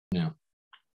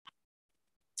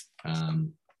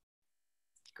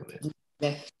Got it.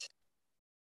 Left.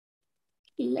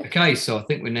 Okay, so I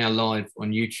think we're now live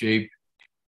on YouTube.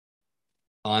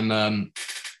 I'm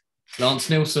Lance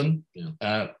Nilsson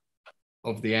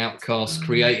of the Outcasts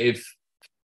Creative.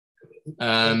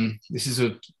 This is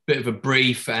a bit of a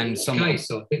brief and somewhat.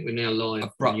 So I think we're now live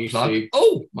on YouTube. Plug.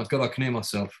 Oh my god, I can hear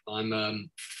myself. I'm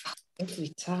every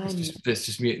time. Let's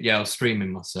just mute. Yeah, I was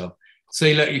streaming myself.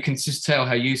 See, look, you can just tell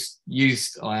how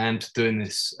used I am to doing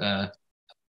this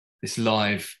this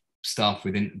live stuff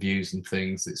with interviews and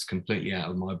things. It's completely out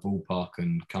of my ballpark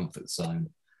and comfort zone.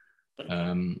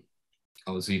 I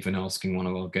was even asking one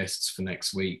of our guests for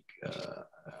next week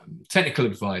technical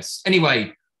advice.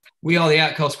 Anyway, we are the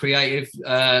Outcasts Creative,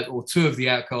 or two of the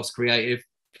Outcasts Creative.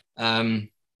 I'm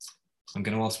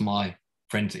going to ask my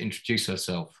friend to introduce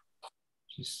herself.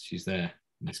 She's there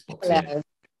in this box. Hello, here.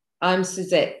 I'm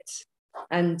Suzette,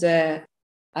 and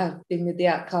I've been with the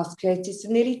Outcasts Creative for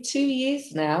nearly 2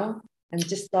 years now, and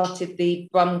just started the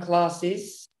Brum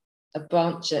classes, a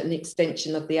branch and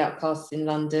extension of the Outcasts in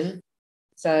London.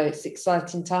 So it's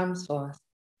exciting times for us.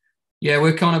 Yeah,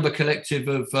 we're kind of a collective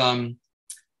of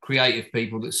creative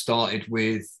people that started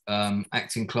with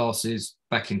acting classes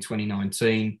back in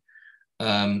 2019.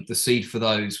 The seed for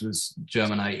those was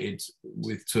germinated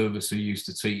with two of us who used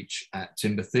to teach at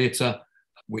Timber Theatre,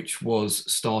 which was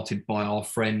started by our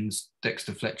friends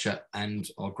Dexter Fletcher and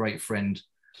our great friend,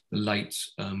 the late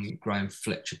Graham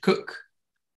Fletcher Cook.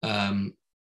 And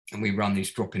we run these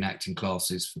drop-in acting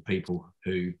classes for people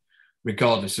who,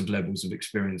 regardless of levels of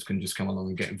experience, can just come along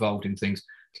and get involved in things.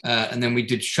 And then we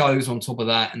did shows on top of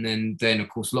that. And then of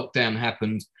course, lockdown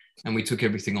happened and we took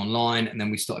everything online. And then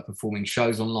we started performing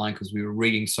shows online because we were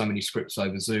reading so many scripts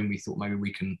over Zoom. We thought maybe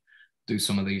we can do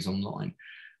some of these online.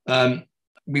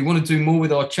 We want to do more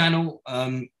with our channel.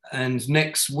 And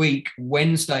next week,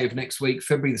 Wednesday of next week,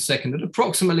 February the 2nd, at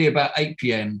approximately about 8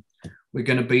 p.m, we're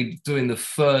going to be doing the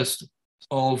first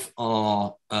of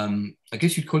our, I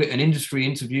guess you'd call it an industry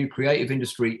interview, creative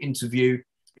industry interview.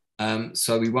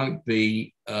 So we won't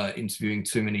be interviewing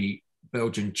too many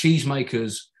Belgian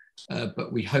cheesemakers,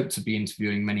 but we hope to be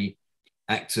interviewing many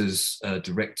actors,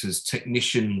 directors,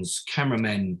 technicians,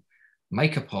 cameramen,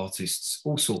 makeup artists,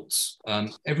 all sorts.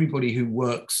 Everybody who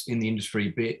works in the industry,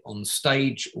 be it on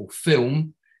stage or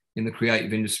film in the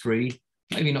creative industry,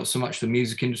 maybe not so much the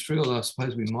music industry, although I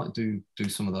suppose we might do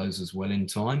some of those as well in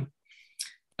time.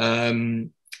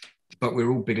 But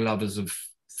we're all big lovers of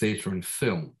theatre and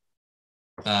film.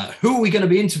 Who are we going to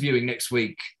be interviewing next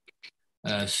week,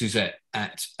 Suzette,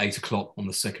 at 8 o'clock on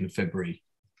the 2nd of February?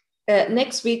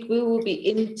 Next week, we will be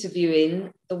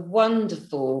interviewing the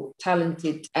wonderful,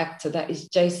 talented actor that is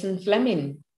Jason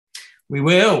Flemyng. We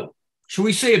will. Shall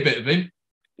we see a bit of him?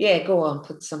 Yeah, go on,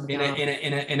 put something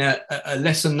in a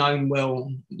lesser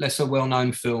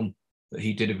well-known film that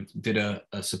he did a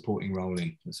supporting role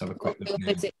in. Let's have a quick look now.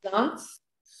 Is it dance?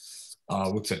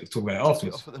 We'll talk about it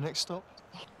afterwards. Off at the next stop.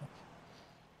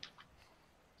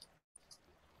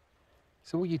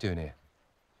 So what are you doing here?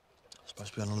 I'm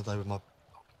supposed to be on holiday with my... I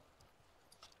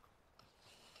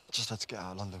just had to get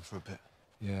out of London for a bit.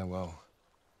 Yeah, well,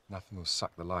 nothing will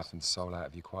suck the life and soul out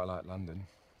of you quite like London.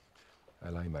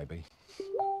 LA, maybe.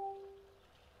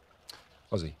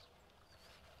 Ozzy.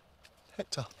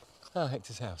 Hector. Oh,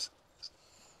 Hector's house.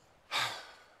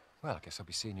 Well, I guess I'll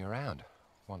be seeing you around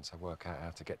once I work out how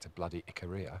to get to bloody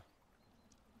Ikaria.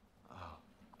 Oh,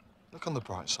 look on the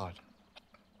bright side.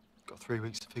 Got 3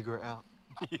 weeks to figure it out.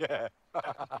 Yeah.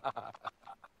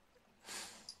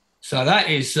 So that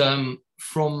is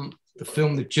from the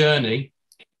film The Journey,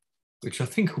 which I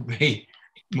think will be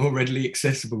more readily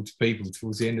accessible to people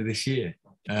towards the end of this year,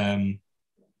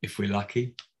 if we're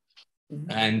lucky.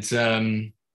 And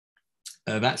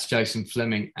that's Jason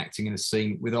Flemyng acting in a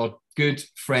scene with our good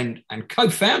friend and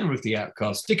co-founder of the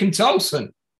Outcasts, Dickon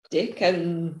Tolson.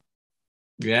 Dickon.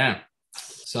 Yeah.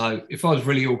 So if I was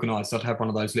really organised, I'd have one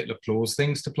of those little applause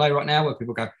things to play right now where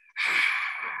people go,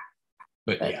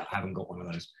 but yeah, I haven't got one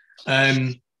of those.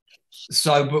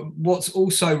 But what's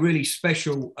also really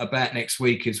special about next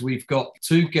week is we've got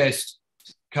two guest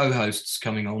co-hosts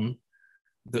coming on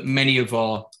that many of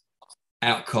our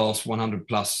Outcast 100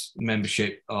 plus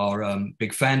membership are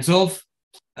big fans of.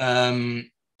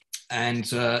 And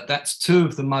that's two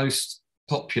of the most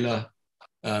popular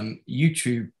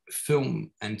YouTube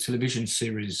film and television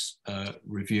series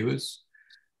reviewers.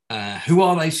 Who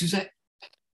are they, Suzette?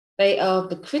 They are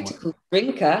the Critical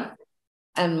Drinker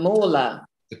and Mauler.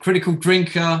 The Critical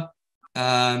Drinker,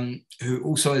 who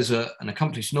also is an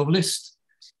accomplished novelist,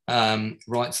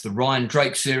 writes the Ryan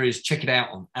Drake series. Check it out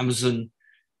on Amazon.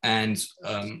 And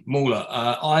Mauler.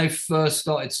 I first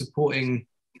started supporting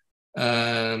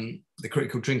the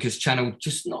Critical Drinkers channel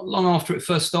just not long after it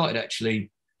first started,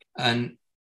 actually. And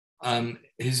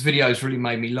his videos really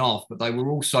made me laugh, but they were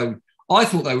also, I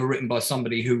thought they were written by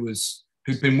somebody who'd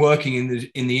been working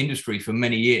in the industry for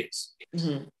many years,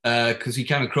 because he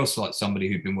came across like somebody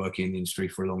who'd been working in the industry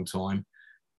for a long time.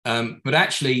 But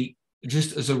actually,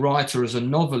 just as a writer, as a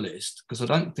novelist, because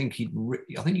I think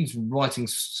he's writing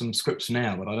some scripts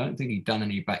now, but I don't think he'd done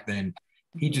any back then.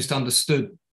 He just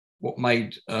understood what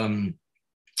made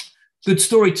good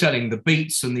storytelling, the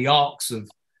beats and the arcs of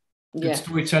good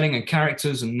storytelling and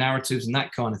characters and narratives and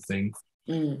that kind of thing.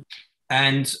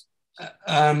 And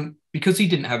because he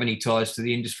didn't have any ties to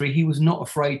the industry, he was not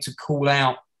afraid to call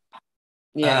out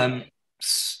the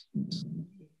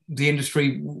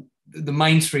industry, the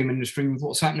mainstream industry, with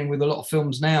what's happening with a lot of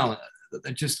films now, that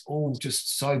they're just all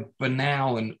just so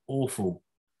banal and awful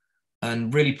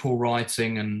and really poor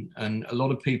writing, and a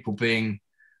lot of people being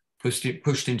pushed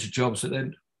into jobs that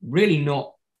they're really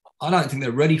not, I don't think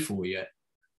they're ready for yet.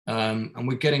 And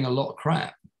we're getting a lot of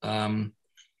crap. And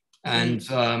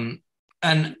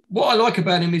what I like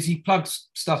about him is he plugs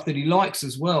stuff that he likes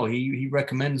as well. He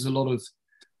recommends a lot of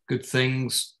good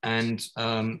things, and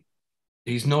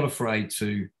he's not afraid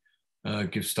to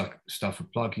give stuff a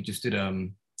plug. He just did a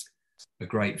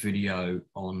great video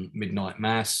on Midnight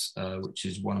Mass, which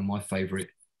is one of my favourite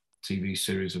TV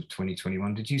series of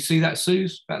 2021. Did you see that,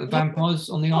 Suze, about the vampires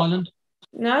on the island?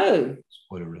 No.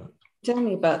 Spoiler alert. Tell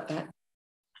me about that.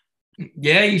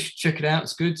 Yeah, you should check it out.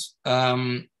 It's good.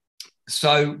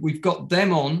 So we've got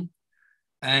them on,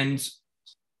 and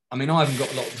I mean, I haven't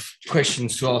got a lot of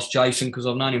questions to ask Jason because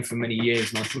I've known him for many years,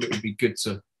 and I thought it would be good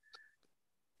to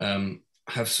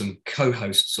have some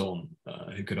co-hosts on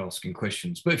who could ask him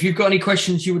questions. But if you've got any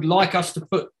questions you would like us to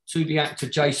put to the actor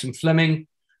Jason Flemyng,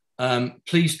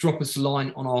 please drop us a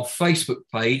line on our Facebook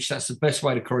page. That's the best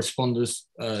way to correspond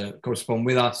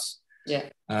with us. Yeah.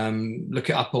 Look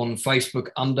it up on Facebook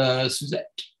under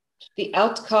Suzette. The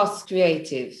Outcasts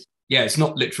Creative. Yeah, it's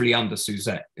not literally under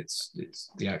Suzette. It's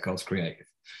the Outcasts Creative.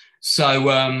 So,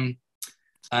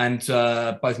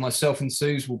 both myself and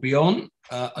Suze will be on,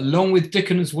 along with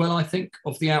Dickon as well, I think,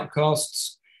 of the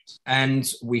Outcasts.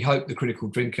 And we hope the Critical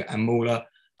Drinker and Mauler.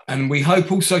 And we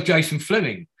hope also Jason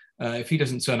Flemyng. If he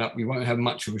doesn't turn up, we won't have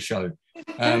much of a show.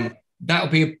 That'll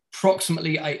be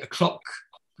approximately 8 o'clock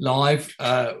live.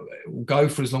 We'll go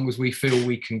for as long as we feel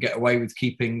we can get away with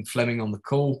keeping Flemyng on the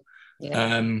call.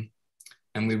 Yeah.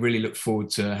 And we really look forward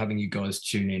to having you guys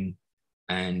tune in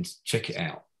and check it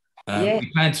out. We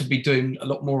plan to be doing a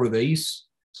lot more of these.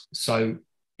 So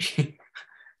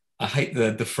I hate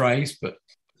the phrase, but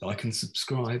like and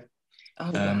subscribe.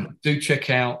 Do check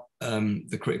out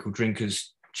the Critical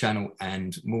Drinkers channel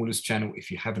and Mauler's channel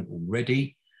if you haven't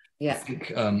already. I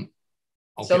think I'll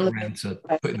get around to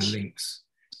putting the links.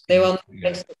 They're on the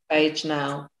Facebook page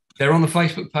now. They're on the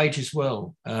Facebook page as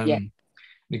well.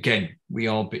 Again, we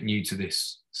are a bit new to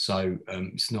this, so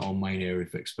it's not our main area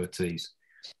of expertise.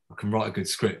 I can write a good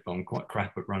script, but I'm quite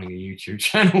crap at running a YouTube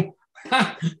channel.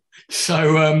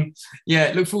 So,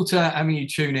 look forward to having you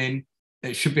tune in.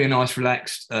 It should be a nice,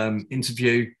 relaxed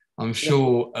interview. I'm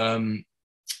sure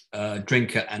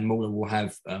Drinker and Mauler will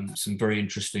have some very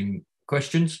interesting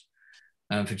questions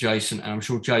for Jason, and I'm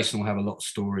sure Jason will have a lot of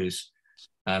stories.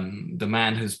 The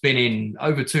man has been in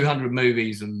over 200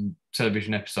 movies and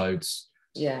television episodes,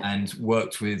 and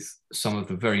worked with some of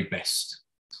the very best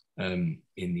in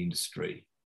the industry.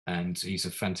 And he's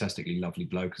a fantastically lovely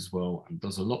bloke as well, and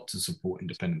does a lot to support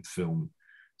independent film.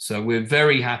 So we're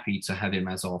very happy to have him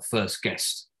as our first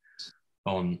guest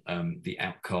on the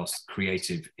Outcasts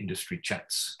Creative Industry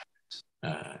Chats.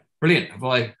 Brilliant. Have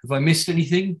I missed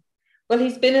anything? Well,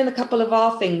 he's been in a couple of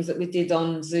our things that we did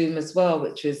on Zoom as well,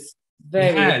 which was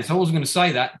very... He has. I wasn't going to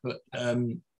say that,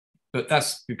 but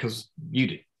that's because you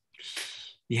did.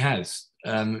 He has.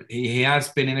 He has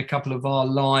been in a couple of our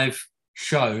live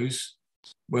shows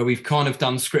where we've kind of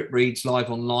done script reads live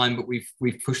online, but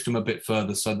we've pushed them a bit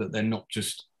further so that they're not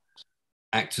just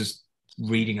actors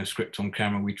reading a script on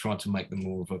camera. We try to make them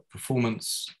more of a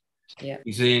performance. Yeah.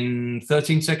 He's in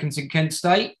 13 Seconds in Kent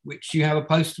State, which you have a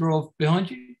poster of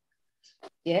behind you.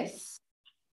 Yes.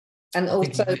 And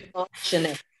also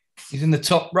Marchioness. He's in the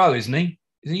top row, isn't he?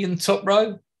 Is he in the top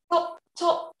row?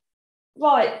 Top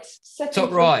right. Second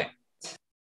top right.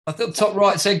 I thought top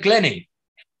right said Glennie.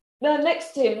 No,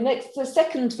 next to him,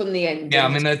 second from the end. Yeah, I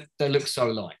mean, they look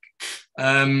so alike.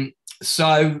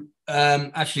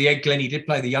 Actually, Ed Glennie did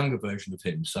play the younger version of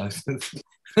him. So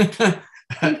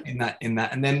in that,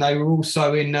 and then they were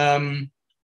also in.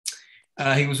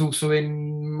 He was also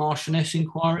in Marchioness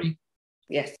Inquiry.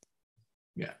 Yes.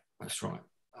 Yeah, that's right.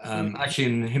 Actually,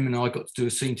 and him and I got to do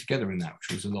a scene together in that,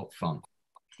 which was a lot of fun.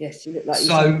 Yes, you look like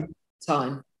so.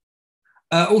 Time.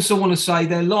 Also, want to say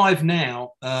they're live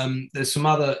now. There's some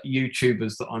other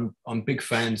YouTubers that I'm big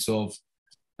fans of,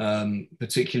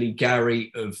 particularly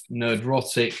Gary of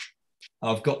Nerdrotic.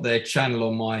 I've got their channel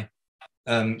on my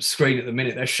screen at the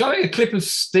minute. They're showing a clip of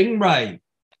Stingray.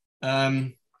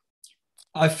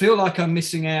 I feel like I'm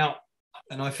missing out,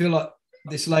 and I feel like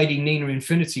this lady Nina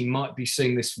Infinity might be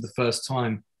seeing this for the first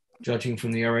time, judging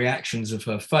from the reactions of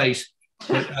her face.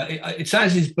 But it's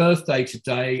Az's birthday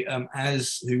today.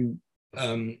 Az, who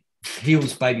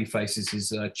Heels Babyface is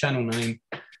his channel name.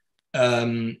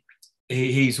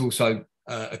 He's also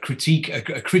a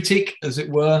critic, as it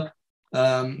were.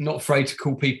 Not afraid to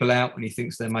call people out when he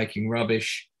thinks they're making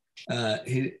rubbish.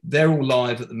 They're all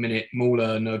live at the minute.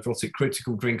 Mauler, Nerdrotic,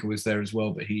 Critical Drinker was there as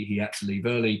well, but he had to leave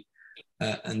early.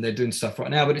 And they're doing stuff right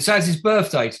now. But it's Az's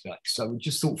birthday today. So we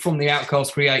just thought from the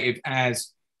Outcasts Creative,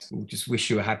 Az, we'll just wish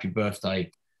you a happy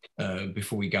birthday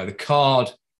before we go. The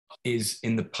card is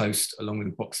in the post along with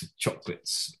a box of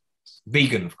chocolates.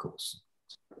 Vegan, of course.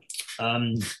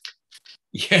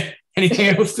 Yeah,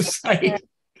 anything else to say?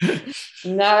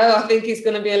 No, I think it's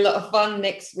going to be a lot of fun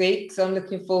next week. So I'm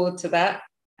looking forward to that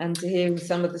and to hearing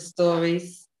some of the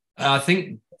stories. I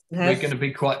think we're going to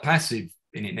be quite passive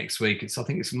in it next week. I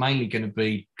think it's mainly going to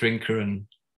be Drinker and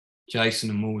Jason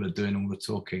and Mauler doing all the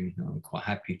talking. I'm quite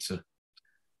happy to,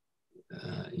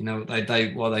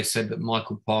 while they said that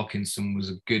Michael Parkinson was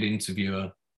a good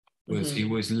interviewer, was he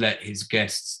always let his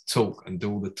guests talk and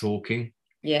do all the talking.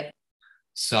 Yeah.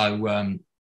 So,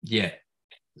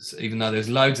 so even though there's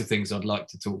loads of things I'd like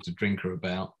to talk to Drinker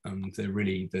about, they're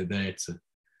there to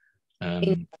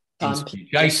interview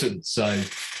Jason. So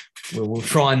we'll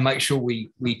try and make sure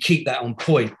we keep that on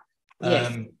point.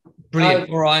 Yes. Brilliant.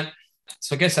 All right.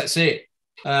 So I guess that's it.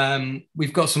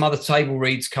 We've got some other table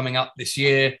reads coming up this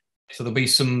year. So there'll be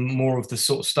some more of the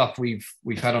sort of stuff we've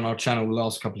had on our channel the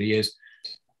last couple of years.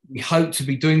 We hope to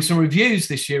be doing some reviews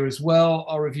this year as well.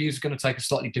 Our reviews are going to take a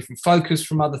slightly different focus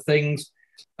from other things.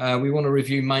 We want to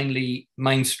review mainly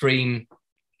mainstream.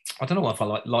 I don't know if I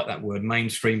like that word,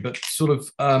 mainstream, but sort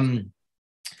of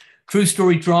true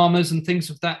story dramas and things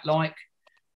of that like.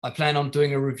 I plan on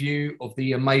doing a review of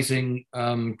the amazing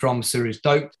drama series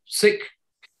Dope Sick,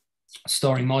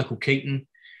 starring Michael Keaton,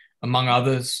 among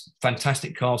others.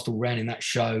 Fantastic cast all round in that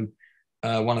show.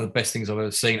 One of the best things I've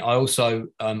ever seen. I also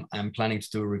am planning to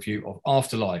do a review of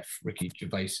Afterlife, Ricky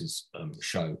Gervais's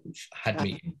show, which had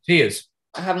me in tears.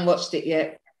 I haven't watched it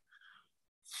yet.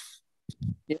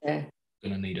 Yeah.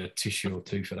 Gonna need a tissue or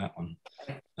two for that one.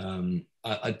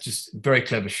 I just very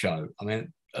clever show. I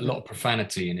mean, a lot of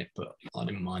profanity in it, but I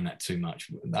didn't mind that too much.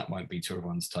 That won't be to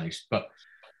everyone's taste, but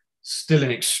still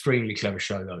an extremely clever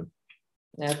show, though.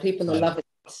 Yeah, people will love it.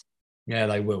 Yeah,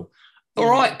 they will. All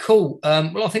right, cool.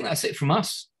 Well, I think that's it from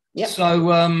us. Yeah.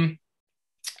 So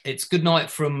it's good night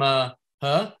from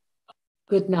her.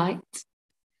 Good night.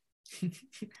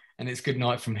 And it's good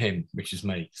night from him, which is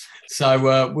me.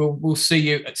 So we'll see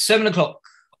you at 7 o'clock.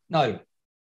 No,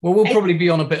 well, we'll probably be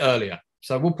on a bit earlier.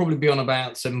 So we'll probably be on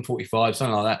about 7:45,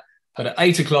 something like that. But at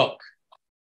 8 o'clock,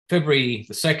 February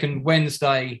the 2nd,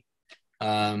 Wednesday.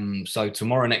 So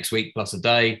tomorrow, next week, plus a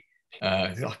day.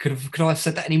 Could I have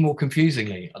said that any more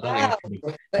confusingly? I don't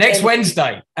think. Next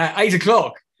Wednesday at 8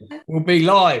 o'clock, we'll be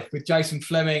live with Jason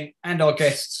Flemyng and our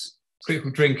guests,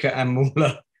 Critical Drinker and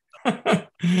Mauler.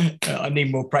 I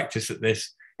need more practice at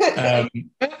this.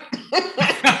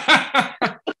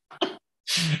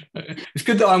 It's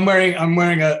good that I'm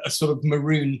wearing a sort of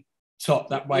maroon top.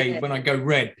 That way, when I go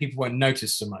red, people won't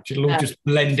notice so much. It'll all just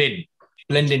blend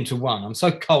into one. I'm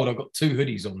so cold. I've got 2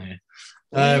 hoodies on here.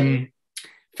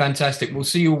 Fantastic. We'll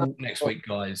see you all next week,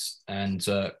 guys, and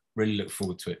really look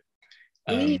forward to it.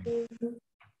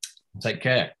 Take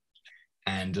care,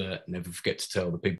 and never forget to tell the people.